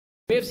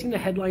You may have seen the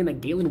headline that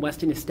Galen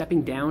Weston is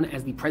stepping down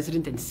as the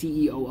president and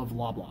CEO of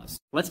Loblaw.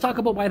 Let's talk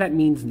about why that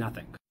means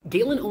nothing.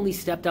 Galen only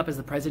stepped up as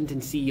the president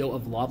and CEO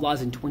of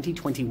Loblaw in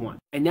 2021,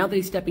 and now that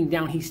he's stepping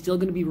down, he's still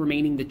going to be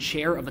remaining the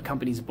chair of the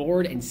company's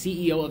board and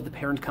CEO of the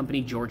parent company,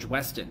 George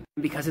Weston.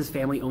 And because his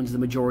family owns the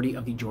majority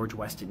of the George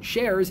Weston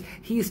shares,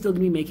 he is still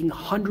going to be making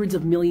hundreds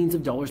of millions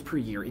of dollars per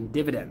year in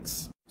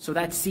dividends. So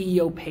that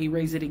CEO pay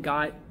raise that he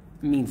got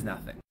means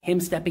nothing.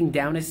 Him stepping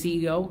down as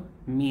CEO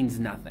means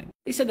nothing.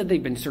 They said that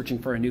they've been searching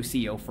for a new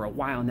CEO for a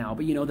while now,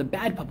 but the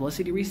bad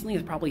publicity recently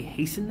has probably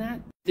hastened that.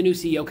 The new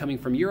CEO coming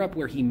from Europe,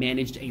 where he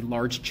managed a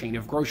large chain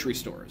of grocery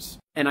stores.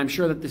 And I'm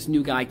sure that this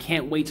new guy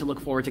can't wait to look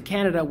forward to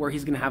Canada, where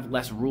he's going to have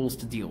less rules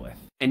to deal with.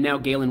 And now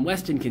Galen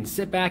Weston can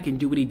sit back and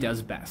do what he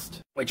does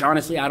best. Which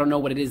honestly, I don't know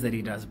what it is that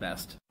he does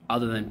best,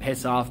 other than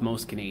piss off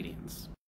most Canadians.